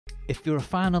If you're a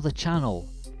fan of the channel,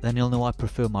 then you'll know I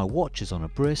prefer my watches on a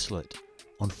bracelet.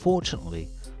 Unfortunately,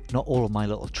 not all of my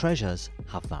little treasures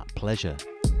have that pleasure.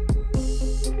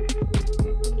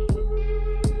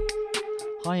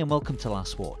 Hi and welcome to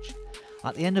Last Watch.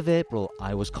 At the end of April,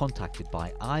 I was contacted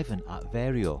by Ivan at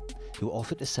Vario, who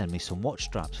offered to send me some watch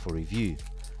straps for review.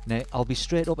 Now, I'll be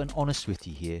straight up and honest with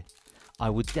you here. I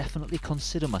would definitely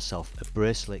consider myself a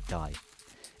bracelet guy.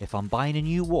 If I'm buying a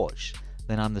new watch,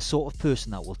 then I'm the sort of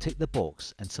person that will tick the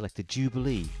box and select a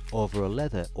Jubilee over a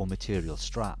leather or material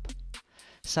strap.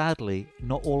 Sadly,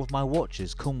 not all of my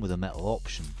watches come with a metal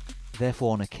option.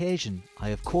 Therefore, on occasion, I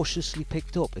have cautiously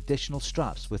picked up additional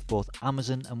straps, with both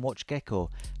Amazon and WatchGecko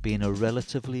being a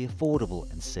relatively affordable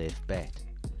and safe bet.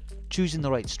 Choosing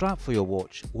the right strap for your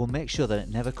watch will make sure that it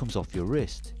never comes off your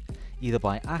wrist, either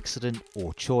by accident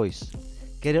or choice.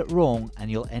 Get it wrong and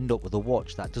you'll end up with a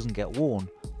watch that doesn't get worn,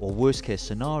 or worst case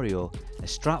scenario, a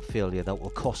strap failure that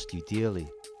will cost you dearly.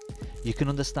 You can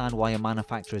understand why a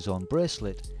manufacturer's own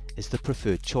bracelet is the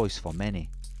preferred choice for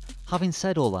many. Having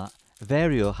said all that,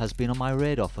 Vario has been on my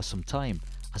radar for some time,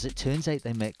 as it turns out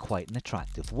they make quite an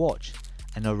attractive watch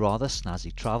and a rather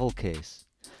snazzy travel case.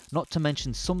 Not to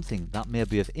mention something that may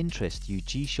be of interest to you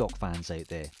G-Shock fans out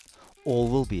there. All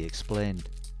will be explained.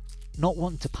 Not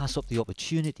wanting to pass up the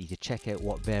opportunity to check out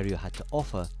what Vario had to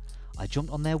offer, I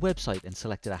jumped on their website and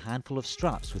selected a handful of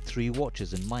straps with 3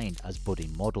 watches in mind as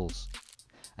budding models.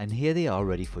 And here they are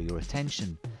ready for your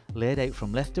attention, laid out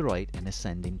from left to right in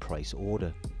ascending price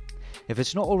order. If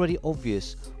it's not already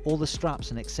obvious, all the straps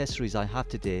and accessories I have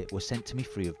today were sent to me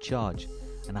free of charge,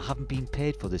 and I haven't been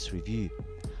paid for this review.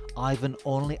 Ivan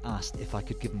only asked if I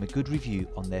could give him a good review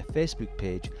on their Facebook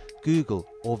page, Google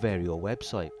or Vario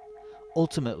website.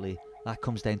 Ultimately, that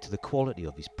comes down to the quality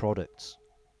of his products.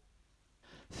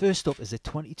 First up is a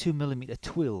 22mm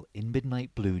twill in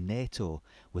midnight blue Nato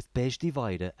with beige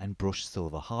divider and brushed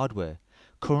silver hardware,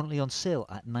 currently on sale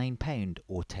at £9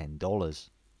 or $10.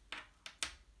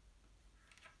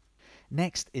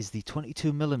 Next is the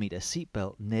 22mm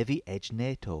seatbelt navy edge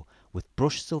Nato with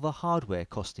brushed silver hardware,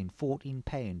 costing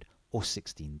 £14 or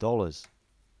 $16.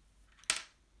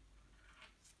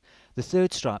 The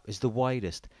third strap is the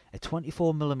widest, a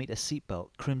 24mm seatbelt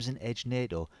crimson edge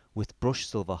Nato with brushed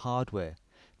silver hardware.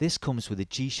 This comes with a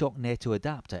G-Shock Nato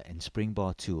adapter and spring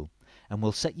bar tool and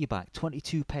will set you back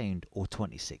 £22 or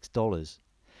 $26.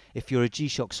 If you're a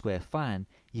G-Shock Square fan,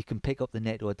 you can pick up the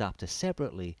Nato adapter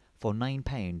separately for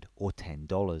 £9 or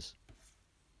 $10.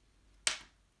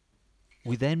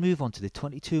 We then move on to the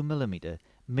 22mm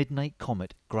Midnight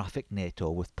Comet graphic Nato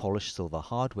with polished silver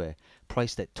hardware,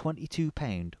 priced at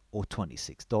 £22 or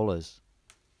 $26.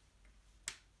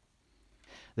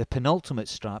 The penultimate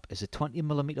strap is a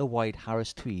 20mm wide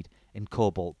Harris tweed in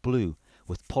cobalt blue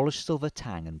with polished silver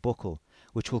tang and buckle,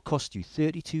 which will cost you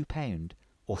 £32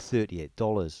 or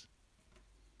 $38.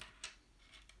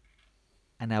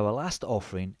 And our last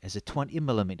offering is a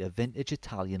 20mm vintage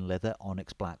Italian leather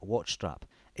onyx black watch strap,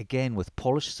 again with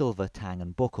polished silver tang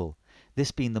and buckle,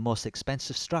 this being the most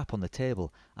expensive strap on the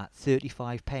table at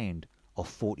 £35 or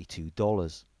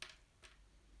 $42.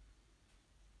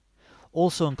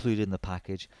 Also included in the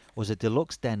package was a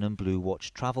deluxe denim blue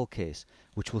watch travel case,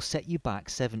 which will set you back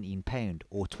 £17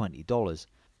 or $20,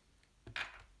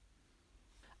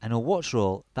 and a watch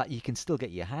roll that you can still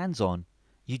get your hands on,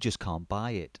 you just can't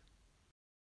buy it.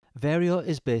 Vario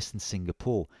is based in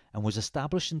Singapore and was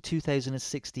established in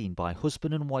 2016 by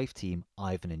husband and wife team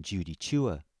Ivan and Judy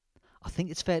Chua. I think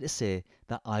it's fair to say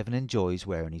that Ivan enjoys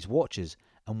wearing his watches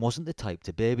and wasn't the type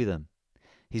to baby them.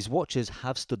 His watches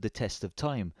have stood the test of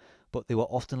time, but they were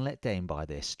often let down by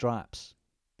their straps.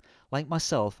 Like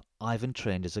myself, Ivan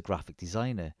trained as a graphic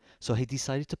designer, so he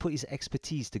decided to put his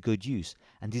expertise to good use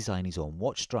and design his own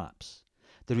watch straps.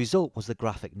 The result was the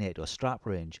graphic Nato strap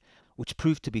range, which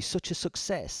proved to be such a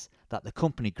success that the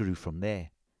company grew from there.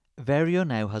 Vario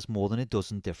now has more than a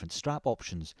dozen different strap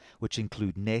options, which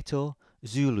include Nato,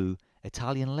 Zulu,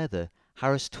 Italian leather,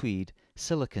 Harris tweed,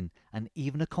 silicone, and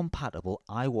even a compatible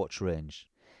iWatch range.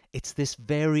 It's this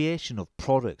variation of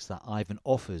products that Ivan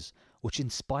offers which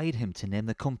inspired him to name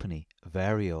the company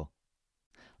Vario.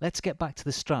 Let's get back to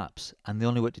the straps, and the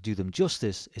only way to do them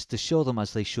justice is to show them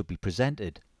as they should be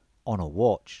presented, on a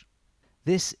watch.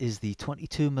 This is the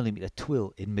 22mm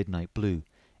twill in midnight blue.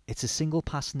 It's a single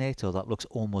pass Nato that looks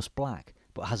almost black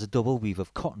but has a double weave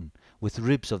of cotton with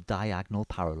ribs of diagonal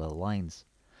parallel lines.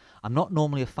 I'm not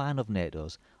normally a fan of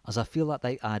Natos, as I feel that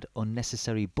they add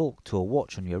unnecessary bulk to a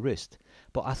watch on your wrist,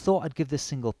 but I thought I'd give this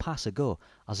single pass a go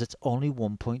as it's only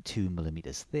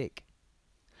 1.2mm thick.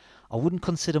 I wouldn't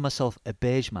consider myself a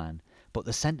beige man, but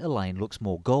the centre line looks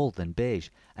more gold than beige,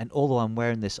 and although I'm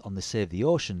wearing this on the Save the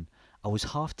Ocean, I was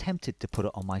half tempted to put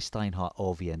it on my Steinhardt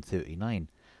OVN 39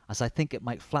 as I think it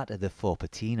might flatter the faux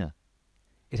patina.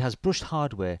 It has brushed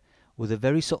hardware with a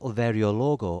very subtle Vario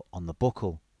logo on the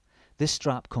buckle. This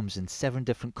strap comes in 7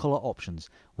 different colour options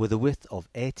with a width of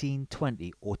 18,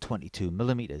 20 or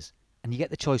 22mm, and you get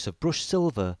the choice of brushed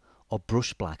silver or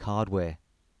brushed black hardware.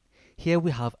 Here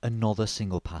we have another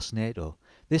single pass NATO,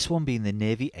 this one being the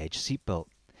navy edge seatbelt.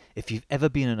 If you've ever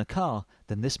been in a car,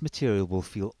 then this material will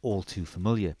feel all too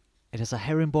familiar. It has a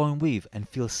herringbone weave and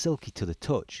feels silky to the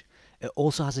touch. It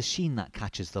also has a sheen that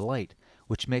catches the light,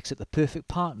 which makes it the perfect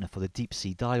partner for the deep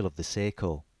sea dial of the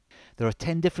Seiko. There are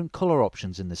 10 different colour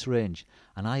options in this range,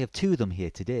 and I have 2 of them here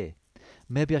today.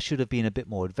 Maybe I should have been a bit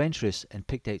more adventurous and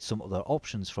picked out some other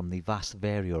options from the vast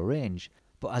Vario range,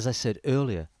 but as I said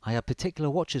earlier, I had particular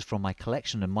watches from my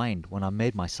collection in mind when I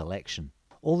made my selection.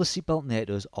 All the seatbelt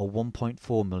NATOs are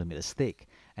 1.4mm thick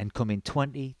and come in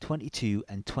 20, 22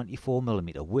 and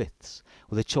 24mm widths,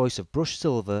 with a choice of brushed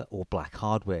silver or black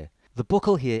hardware. The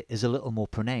buckle here is a little more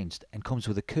pronounced and comes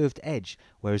with a curved edge,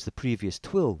 whereas the previous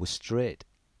twill was straight.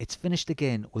 It's finished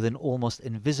again with an almost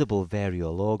invisible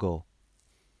Vario logo.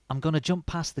 I'm going to jump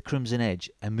past the crimson edge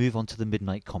and move on to the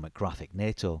Midnight Comet graphic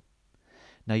NATO.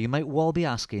 Now you might well be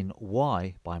asking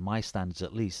why, by my standards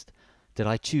at least, did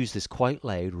I choose this quite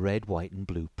loud red, white and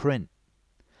blue print?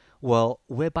 Well,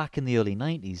 way back in the early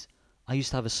 90s, I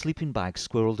used to have a sleeping bag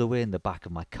squirreled away in the back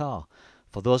of my car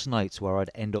for those nights where I'd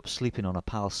end up sleeping on a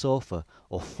pal's sofa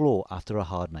or floor after a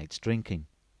hard night's drinking.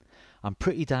 I'm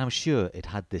pretty damn sure it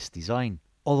had this design,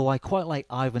 although I quite like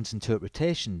Ivan's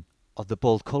interpretation of the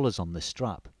bold colours on this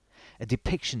strap, a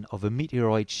depiction of a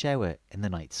meteoroid shower in the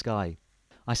night sky.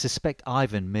 I suspect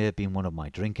Ivan may have been one of my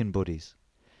drinking buddies.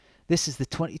 This is the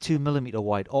 22mm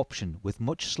wide option with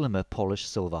much slimmer polished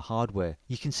silver hardware.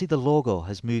 You can see the logo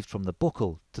has moved from the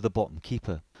buckle to the bottom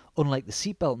keeper. Unlike the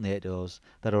seatbelt NATOs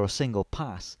that are a single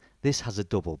pass, this has a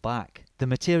double back. The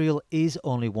material is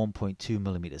only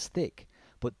 1.2mm thick,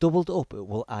 but doubled up it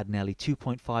will add nearly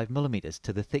 2.5mm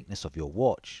to the thickness of your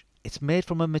watch. It's made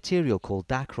from a material called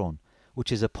Dacron,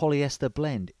 which is a polyester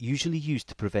blend usually used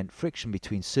to prevent friction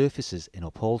between surfaces in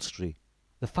upholstery.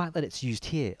 The fact that it's used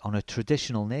here on a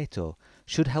traditional NATO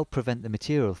should help prevent the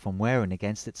material from wearing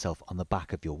against itself on the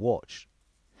back of your watch.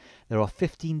 There are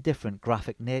 15 different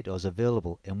graphic NATOs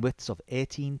available in widths of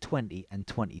 18, 20 and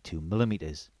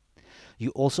 22mm.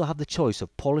 You also have the choice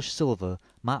of polished silver,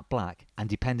 matte black and,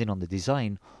 depending on the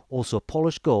design, also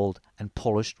polished gold and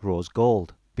polished rose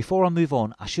gold. Before I move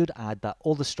on, I should add that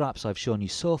all the straps I've shown you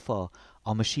so far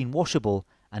are machine washable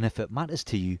and, if it matters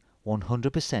to you,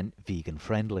 100% vegan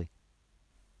friendly.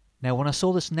 Now when I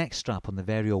saw this next strap on the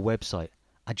Vario website,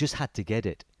 I just had to get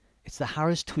it. It's the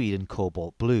Harris Tweed in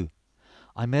cobalt blue.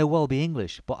 I may well be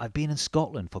English, but I've been in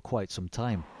Scotland for quite some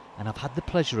time and I've had the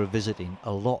pleasure of visiting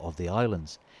a lot of the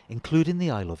islands, including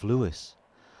the Isle of Lewis.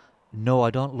 No,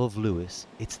 I don't love Lewis,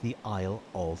 it's the Isle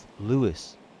of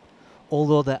Lewis.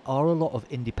 Although there are a lot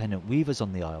of independent weavers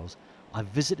on the Isles, I've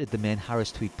visited the main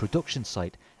Harris Tweed production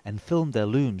site and filmed their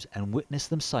looms and witnessed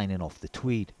them signing off the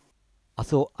tweed. I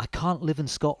thought, I can't live in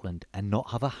Scotland and not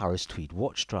have a Harris Tweed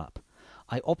watch strap.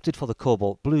 I opted for the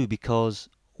cobalt blue because,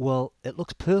 well, it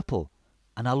looks purple,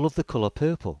 and I love the colour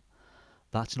purple.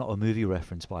 That's not a movie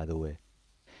reference, by the way.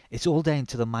 It's all down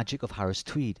to the magic of Harris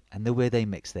Tweed and the way they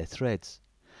mix their threads.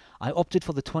 I opted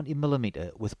for the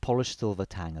 20mm with polished silver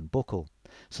tang and buckle,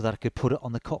 so that I could put it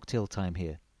on the cocktail time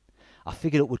here. I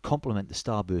figured it would complement the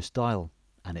Starburst dial,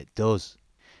 and it does.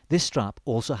 This strap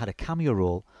also had a cameo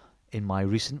roll in my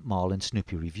recent Marl and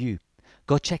Snoopy review.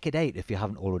 Go check it out if you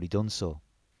haven't already done so.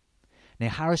 Now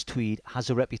Harris Tweed has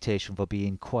a reputation for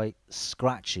being quite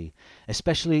scratchy,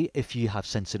 especially if you have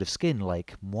sensitive skin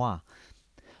like moi.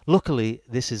 Luckily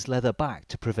this is leather back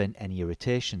to prevent any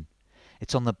irritation.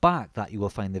 It's on the back that you will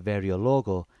find the Vario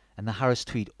logo and the Harris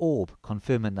Tweed orb,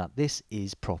 confirming that this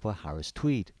is proper Harris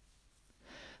Tweed.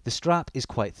 The strap is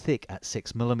quite thick at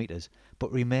 6mm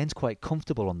but remains quite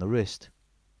comfortable on the wrist.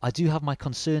 I do have my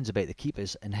concerns about the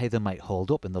keepers and how they might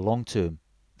hold up in the long term.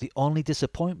 The only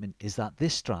disappointment is that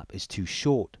this strap is too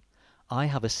short. I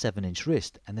have a 7-inch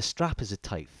wrist and the strap is a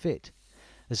tight fit.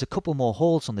 There's a couple more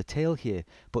holes on the tail here,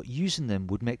 but using them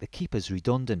would make the keepers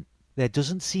redundant. There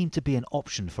doesn't seem to be an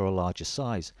option for a larger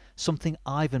size, something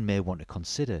Ivan may want to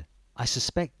consider. I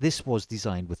suspect this was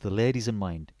designed with the ladies in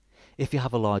mind. If you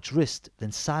have a large wrist,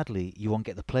 then sadly you won't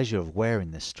get the pleasure of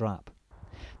wearing this strap.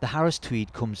 The Harris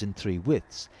Tweed comes in 3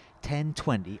 widths, 10,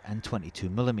 20 and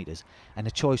 22mm, and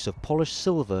a choice of polished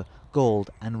silver, gold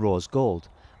and rose gold,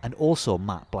 and also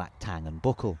matte black tang and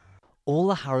buckle. All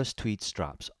the Harris Tweed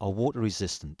straps are water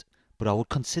resistant, but I would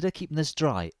consider keeping this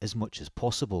dry as much as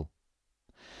possible.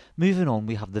 Moving on,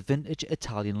 we have the vintage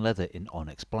Italian leather in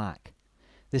onyx black.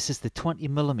 This is the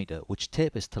 20mm, which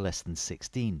tapers to less than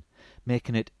 16,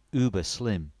 making it uber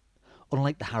slim.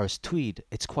 Unlike the Harris tweed,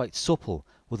 it's quite supple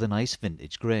with a nice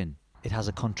vintage grain. It has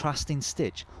a contrasting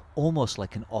stitch, almost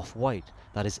like an off-white,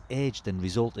 that is aged and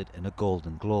resulted in a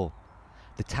golden glow.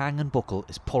 The tang and buckle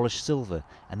is polished silver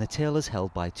and the tail is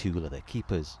held by 2 leather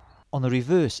keepers. On the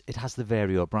reverse, it has the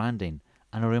Vario branding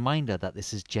and a reminder that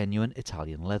this is genuine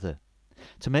Italian leather.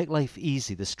 To make life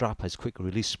easy, the strap has quick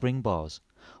release spring bars.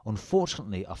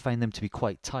 Unfortunately, I find them to be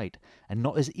quite tight and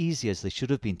not as easy as they should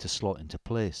have been to slot into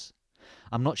place.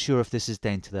 I'm not sure if this is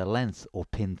down to their length or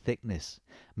pin thickness,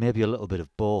 maybe a little bit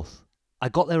of both. I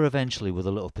got there eventually with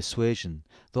a little persuasion,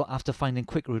 though after finding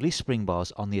quick release spring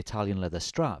bars on the Italian leather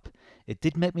strap, it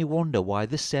did make me wonder why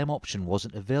this same option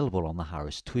wasn't available on the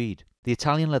Harris tweed. The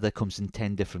Italian leather comes in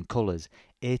 10 different colours,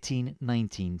 18,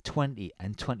 19, 20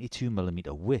 and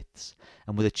 22mm widths,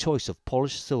 and with a choice of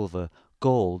polished silver,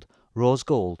 gold, rose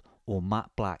gold or matte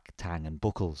black tang and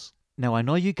buckles. Now I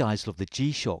know you guys love the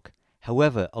G-Shock,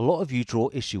 however a lot of you draw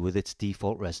issue with its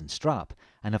default resin strap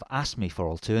and have asked me for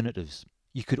alternatives.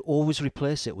 You could always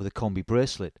replace it with a combi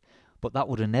bracelet, but that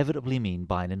would inevitably mean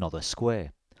buying another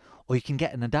square. Or you can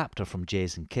get an adapter from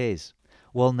J's and K's.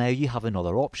 Well, now you have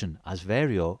another option, as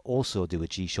Vario also do a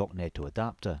G-Shock Nato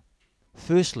adapter.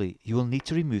 Firstly, you will need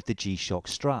to remove the G-Shock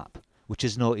strap, which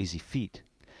is no easy feat.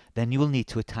 Then you will need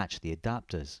to attach the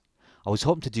adapters. I was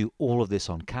hoping to do all of this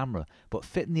on camera, but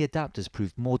fitting the adapters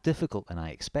proved more difficult than I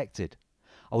expected.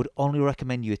 I would only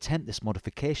recommend you attempt this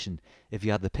modification if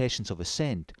you have the patience of a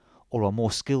saint or are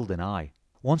more skilled than I.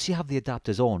 Once you have the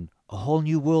adapters on, a whole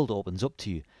new world opens up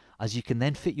to you, as you can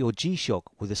then fit your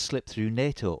G-Shock with a slip-through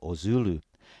Nato or Zulu,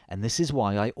 and this is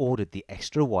why I ordered the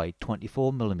extra wide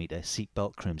 24mm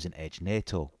seatbelt crimson edge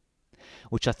Nato,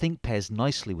 which I think pairs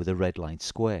nicely with a red line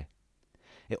square.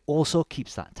 It also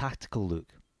keeps that tactical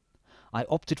look. I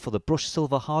opted for the brushed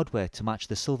silver hardware to match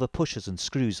the silver pushers and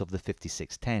screws of the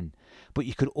 5610, but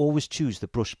you could always choose the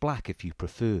brushed black if you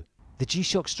prefer. The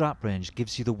G-Shock strap range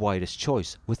gives you the widest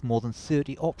choice, with more than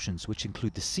 30 options which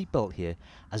include the seatbelt here,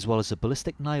 as well as the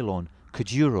ballistic nylon,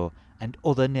 Kuduro and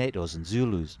other Natos and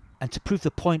Zulus. And to prove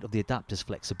the point of the adapter's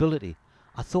flexibility,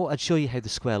 I thought I'd show you how the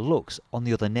square looks on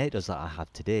the other Natos that I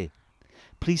have today.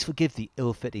 Please forgive the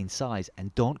ill-fitting size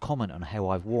and don't comment on how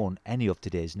I've worn any of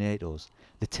today's Natos.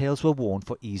 The tails were worn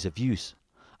for ease of use.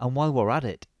 And while we're at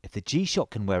it, if the G-Shock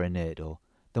can wear a Nato,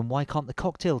 then why can't the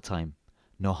cocktail time?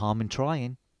 No harm in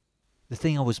trying. The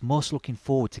thing I was most looking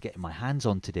forward to getting my hands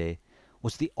on today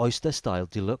was the Oyster style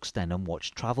deluxe denim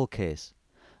watch travel case.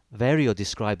 Vario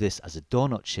described this as a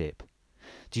donut shape.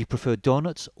 Do you prefer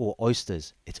donuts or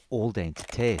oysters? It's all down to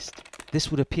taste.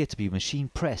 This would appear to be machine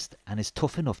pressed and is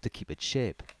tough enough to keep its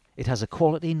shape. It has a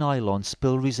quality nylon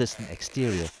spill resistant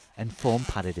exterior and foam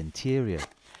padded interior.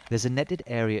 There's a netted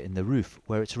area in the roof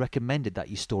where it's recommended that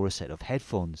you store a set of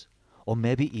headphones, or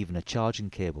maybe even a charging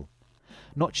cable.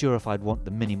 Not sure if I'd want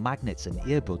the mini magnets and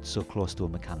earbuds so close to a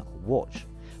mechanical watch,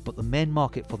 but the main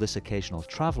market for this occasional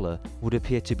traveller would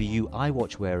appear to be you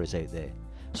iWatch wearers out there,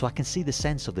 so I can see the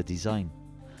sense of the design.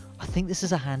 I think this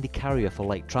is a handy carrier for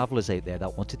light travellers out there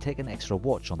that want to take an extra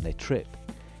watch on their trip.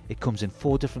 It comes in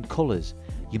 4 different colours,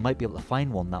 you might be able to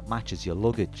find one that matches your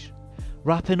luggage.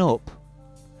 Wrapping up,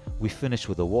 we finished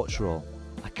with a watch roll.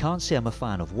 I can't say I'm a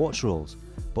fan of watch rolls,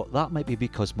 but that might be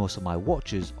because most of my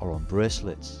watches are on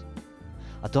bracelets.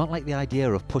 I don't like the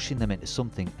idea of pushing them into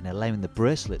something and allowing the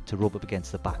bracelet to rub up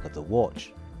against the back of the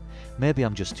watch. Maybe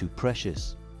I'm just too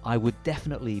precious. I would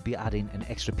definitely be adding an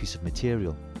extra piece of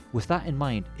material. With that in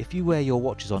mind, if you wear your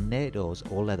watches on Natos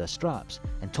or leather straps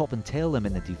and top and tail them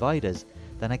in the dividers,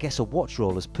 then I guess a watch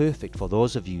roll is perfect for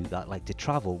those of you that like to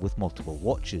travel with multiple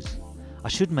watches. I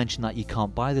should mention that you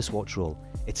can't buy this watch roll,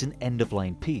 it's an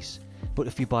end-of-line piece, but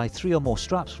if you buy 3 or more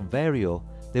straps from Vario,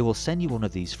 they will send you one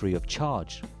of these free of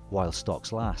charge, while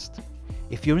stocks last.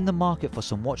 If you're in the market for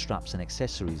some watch straps and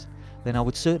accessories, then I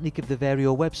would certainly give the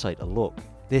Vario website a look.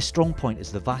 Their strong point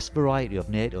is the vast variety of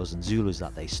Natos and Zulus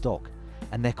that they stock,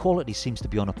 and their quality seems to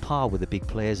be on a par with the big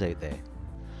players out there.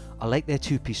 I like their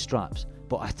 2-piece straps,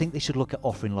 but I think they should look at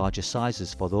offering larger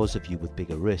sizes for those of you with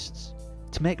bigger wrists.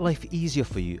 To make life easier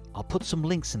for you, I'll put some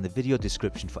links in the video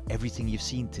description for everything you've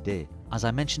seen today. As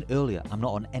I mentioned earlier, I'm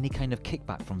not on any kind of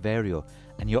kickback from Vario,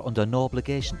 and you're under no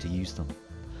obligation to use them.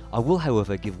 I will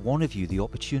however give one of you the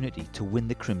opportunity to win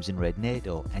the Crimson Red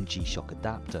Nato and G-Shock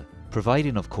adapter,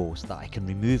 providing of course that I can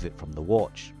remove it from the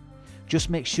watch. Just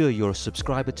make sure you're a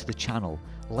subscriber to the channel,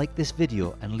 like this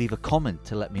video and leave a comment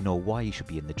to let me know why you should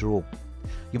be in the draw.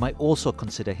 You might also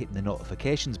consider hitting the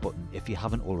notifications button if you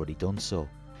haven't already done so.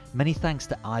 Many thanks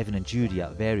to Ivan and Judy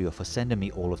at Vario for sending me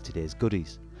all of today's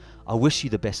goodies. I wish you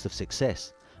the best of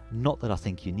success, not that I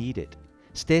think you need it.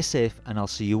 Stay safe and I'll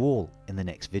see you all in the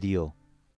next video.